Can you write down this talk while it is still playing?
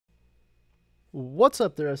What's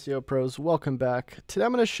up there, SEO pros? Welcome back. Today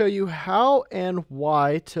I'm going to show you how and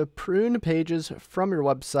why to prune pages from your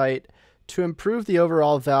website to improve the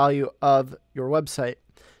overall value of your website.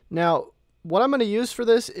 Now, what I'm going to use for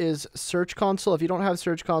this is Search Console. If you don't have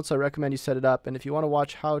Search Console, I recommend you set it up. And if you want to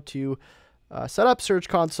watch how to set up Search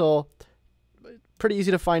Console, pretty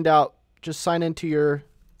easy to find out. Just sign into your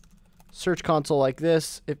Search Console like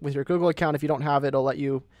this. With your Google account, if you don't have it, it'll let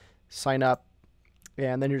you sign up.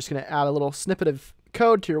 And then you're just going to add a little snippet of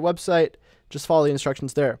code to your website. Just follow the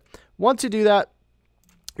instructions there. Once you do that,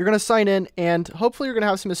 you're going to sign in, and hopefully you're going to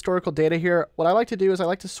have some historical data here. What I like to do is I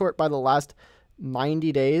like to sort by the last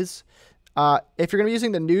 90 days. If you're going to be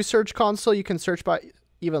using the new Search Console, you can search by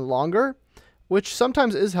even longer, which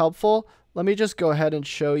sometimes is helpful. Let me just go ahead and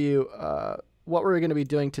show you what we're going to be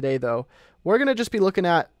doing today, though. We're going to just be looking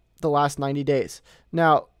at the last 90 days.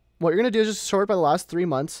 Now, what you're going to do is just sort by the last 3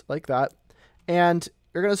 months like that. And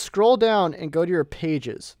you're going to scroll down and go to your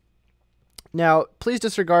pages. Now, please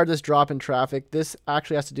disregard this drop in traffic. This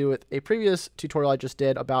actually has to do with a previous tutorial I just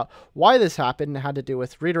did about why this happened, and it had to do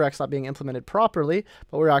with redirects not being implemented properly,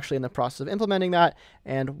 but we're actually in the process of implementing that.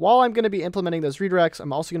 And while I'm going to be implementing those redirects,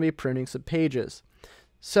 I'm also going to be pruning some pages.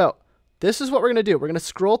 So this is what we're going to do. We're going to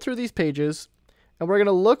scroll through these pages, and we're going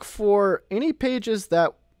to look for any pages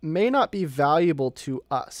that may not be valuable to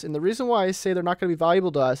us. And the reason why I say they're not going to be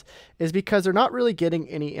valuable to us is because they're not really getting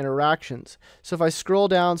any interactions. So if I scroll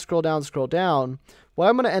down, scroll down, scroll down, what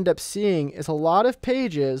I'm going to end up seeing is a lot of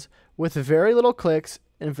pages with very little clicks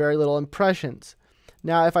and very little impressions.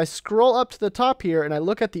 Now, if I scroll up to the top here and I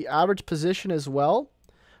look at the average position as well,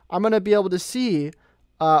 I'm going to be able to see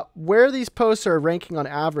where these posts are ranking on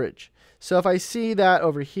average. So if I see that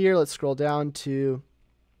over here, let's scroll down to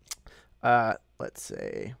let's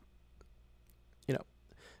say,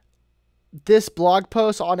 this blog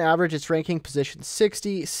post on average, it's ranking position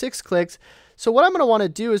 60, 6 clicks. So what I'm going to want to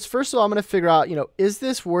do is, first of all, I'm going to figure out, is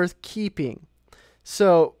this worth keeping?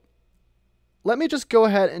 So let me just go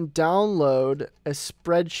ahead and download a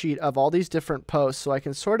spreadsheet of all these different posts so I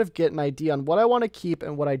can sort of get an idea on what I want to keep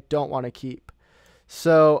and what I don't want to keep.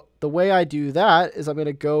 So the way I do that is I'm going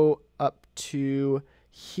to go up to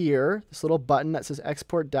here, this little button that says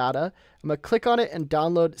export data. I'm going to click on it and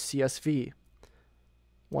download CSV.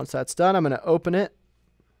 Once that's done, I'm going to open it.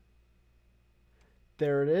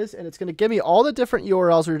 There it is. And it's going to give me all the different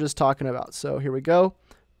URLs we were just talking about. So here we go.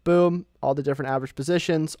 Boom. All the different average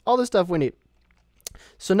positions, all the stuff we need.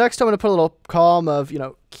 So next I'm going to put a little column of,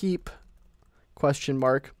 keep question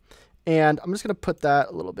mark. And I'm just going to put that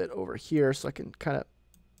a little bit over here so I can kind of,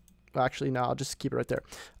 actually, no, I'll just keep it right there.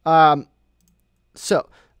 So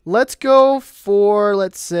let's go for,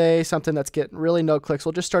 let's say, something that's getting really no clicks.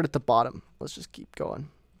 We'll just start at the bottom. Let's just keep going.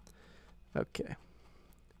 Okay.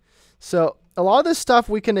 So a lot of this stuff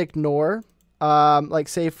we can ignore. Like,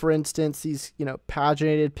 say, for instance, these,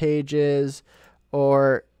 paginated pages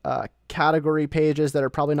or category pages that are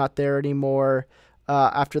probably not there anymore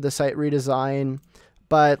after the site redesign.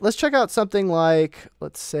 But let's check out something like,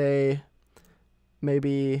 let's say,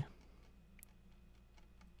 maybe...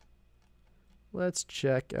 Let's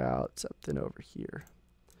check out something over here.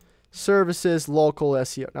 Services, local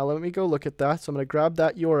SEO. Now let me go look at that. So I'm going to grab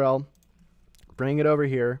that URL, bring it over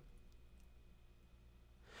here.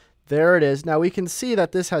 There it is. Now we can see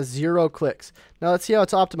that this has 0 clicks. Now let's see how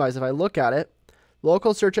it's optimized. If I look at it,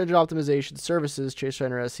 local search engine optimization services, Chase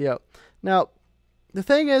Reiner SEO. Now the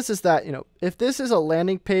thing is that, if this is a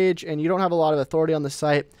landing page and you don't have a lot of authority on the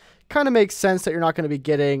site, kind of makes sense that you're not going to be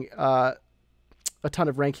getting a ton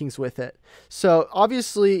of rankings with it. So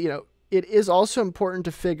obviously, it is also important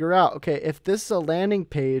to figure out, okay, if this is a landing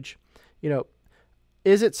page,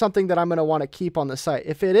 is it something that I'm going to want to keep on the site?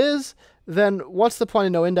 If it is, then what's the point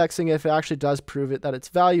of no indexing if it actually does prove it that it's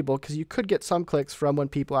valuable? Because you could get some clicks from when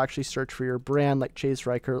people actually search for your brand, like Chase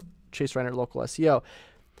Reiner local SEO.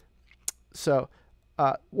 So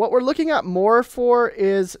what we're looking at more for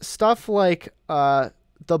is stuff like the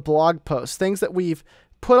blog posts, things that we've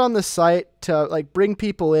put on the site to bring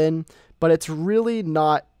people in, but it's really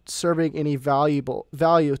not serving any value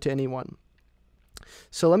to anyone.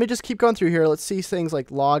 So let me just keep going through here. Let's see things like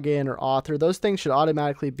login or author. Those things should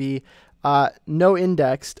automatically be no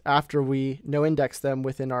indexed after we no index them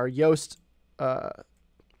within our Yoast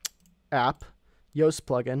app, Yoast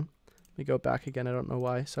plugin. Let me go back again. I don't know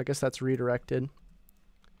why. So I guess that's redirected.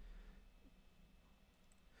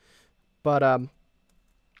 But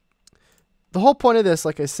the whole point of this,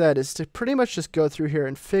 like I said, is to pretty much just go through here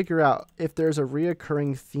and figure out if there's a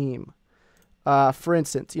reoccurring theme. For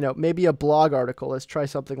instance, maybe a blog article. Let's try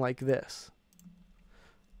something like this.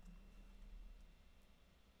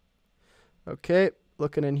 Okay,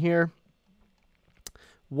 looking in here.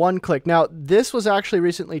 one click. Now, this was actually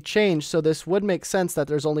recently changed, so this would make sense that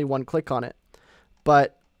there's only one click on it.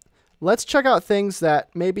 But let's check out things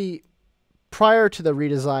that maybe prior to the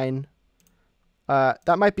redesign,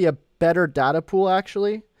 that might be a better data pool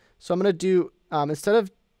actually. So I'm going to do, instead of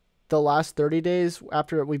the last 30 days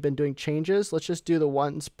after we've been doing changes, let's just do the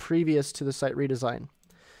ones previous to the site redesign.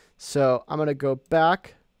 So I'm going to go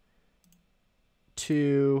back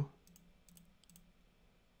to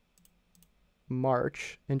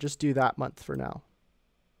March and just do that month for now.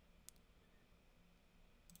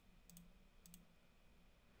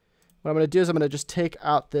 What I'm going to do is I'm going to just take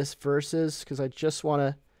out this versus because I just want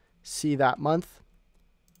to see that month.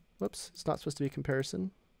 Whoops, it's not supposed to be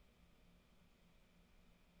comparison.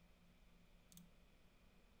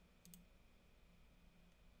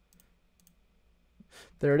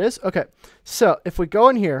 There it is. Okay, so if we go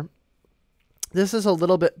in here, this is a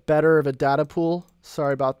little bit better of a data pool.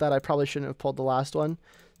 Sorry about that. I probably shouldn't have pulled the last one.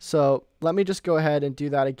 So let me just go ahead and do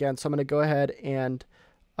that again. So I'm going to go ahead and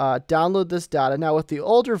download this data. Now with the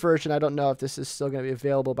older version, I don't know if this is still going to be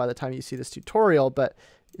available by the time you see this tutorial, but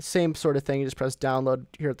same sort of thing. You just press download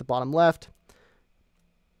here at the bottom left.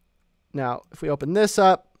 Now, if we open this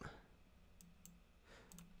up,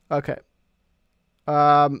 okay.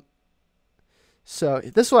 So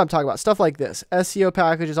this is what I'm talking about. Stuff like this, SEO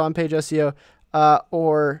packages, on-page SEO,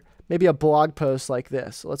 or maybe a blog post like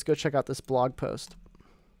this. So let's go check out this blog post.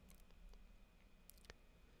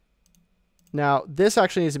 Now, this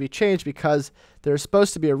actually needs to be changed because there's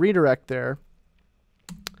supposed to be a redirect there,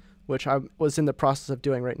 which I was in the process of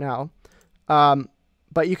doing right now.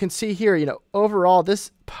 But you can see here, you know, overall,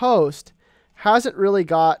 this post hasn't really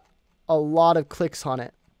got a lot of clicks on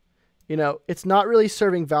it. You know, it's not really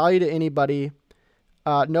serving value to anybody.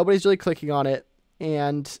 Nobody's really clicking on it.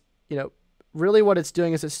 And, you know, really what it's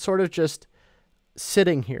doing is it's sort of just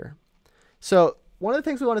sitting here. So one of the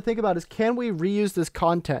things we want to think about is, can we reuse this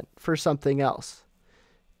content for something else?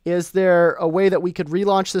 Is there a way that we could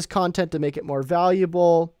relaunch this content to make it more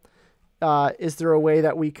valuable? Is there a way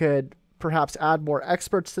that we could perhaps add more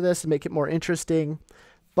experts to this and make it more interesting?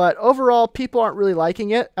 But overall, people aren't really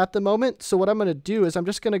liking it at the moment. So what I'm going to do is I'm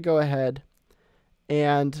just going to go ahead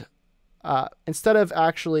and instead of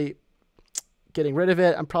actually getting rid of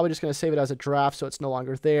it, I'm probably just going to save it as a draft so it's no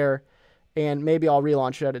longer there. And maybe I'll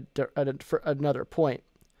relaunch it at another point.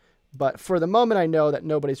 But for the moment, I know that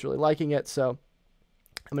nobody's really liking it. So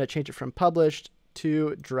I'm going to change it from published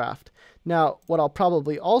to draft. Now, what I'll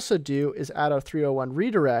probably also do is add a 301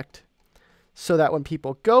 redirect so that when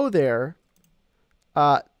people go there,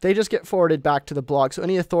 they just get forwarded back to the blog. So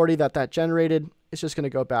any authority that generated is just going to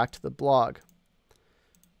go back to the blog.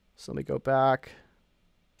 So let me go back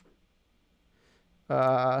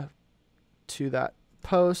to that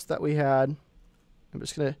post that we had. I'm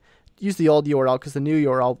just going to use the old URL because the new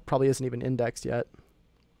URL probably isn't even indexed yet.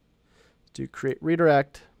 Do create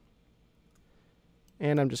redirect.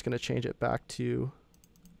 And I'm just going to change it back to,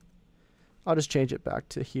 I'll just change it back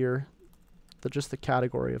to here, just the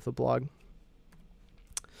category of the blog.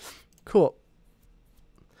 Cool.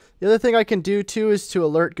 The other thing I can do too is to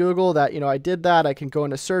alert Google that, you know, I did that. I can go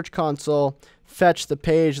into Search Console, fetch the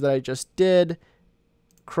page that I just did,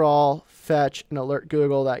 crawl, fetch, and alert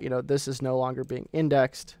Google that, you know, this is no longer being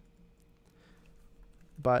indexed.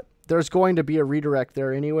 But there's going to be a redirect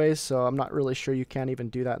there anyways, so I'm not really sure you can even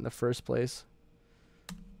do that in the first place.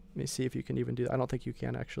 Let me see if you can even do that. I don't think you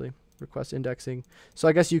can actually request indexing. So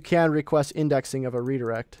I guess you can request indexing of a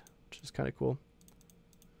redirect, which is kind of cool.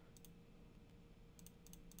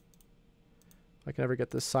 I can never get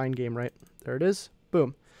this sign game right. There it is.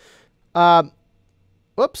 Boom.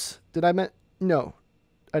 Whoops. Did I meant? No,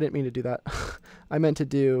 I didn't mean to do that. I meant to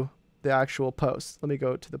do the actual post. Let me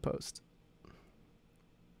go to the post.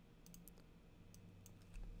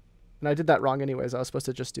 And I did that wrong anyways. I was supposed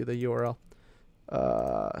to just do the URL.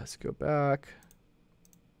 Let's go back.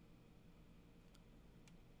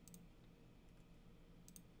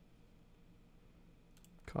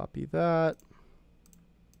 Copy that.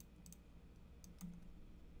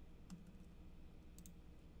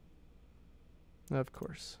 Of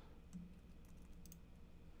course.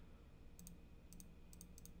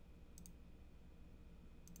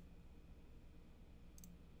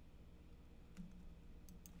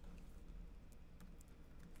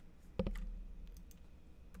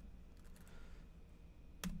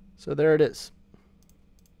 So there it is.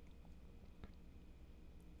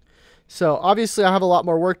 So obviously I have a lot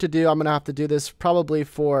more work to do. I'm going to have to do this probably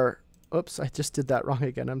for, oops, I just did that wrong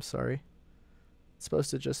again. I'm sorry. It's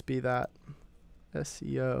supposed to just be that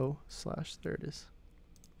SEO / there it is.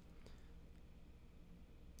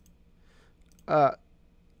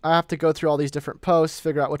 I have to go through all these different posts,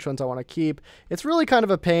 figure out which ones I want to keep. It's really kind of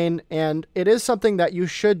a pain, and it is something that you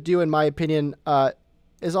should do, in my opinion,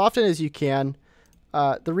 as often as you can.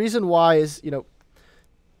 The reason why is,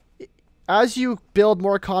 as you build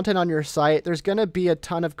more content on your site, there's going to be a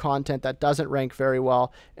ton of content that doesn't rank very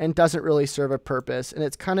well and doesn't really serve a purpose, and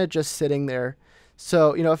it's kind of just sitting there.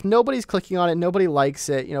 So, if nobody's clicking on it, nobody likes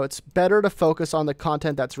it, it's better to focus on the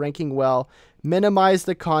content that's ranking well, minimize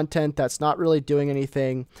the content that's not really doing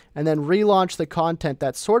anything, and then relaunch the content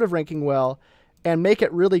that's sort of ranking well and make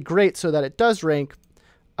it really great so that it does rank,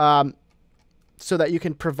 so that you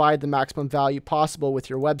can provide the maximum value possible with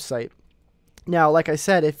your website. Now, like I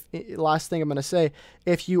said, last thing I'm going to say,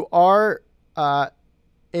 if you are a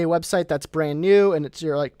website that's brand new and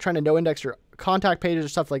you're like trying to no index your contact pages or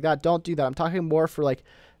stuff like that, don't do that. I'm talking more for like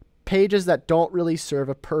pages that don't really serve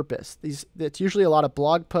a purpose. It's usually a lot of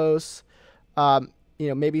blog posts,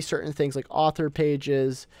 maybe certain things like author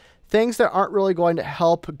pages, things that aren't really going to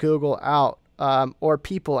help Google out, or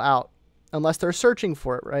people out unless they're searching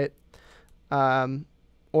for it, right?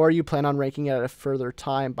 Or you plan on ranking it at a further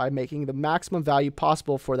time by making the maximum value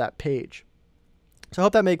possible for that page. So I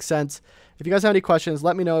hope that makes sense. If you guys have any questions,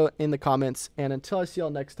 let me know in the comments. And until I see y'all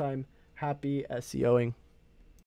next time, happy SEOing.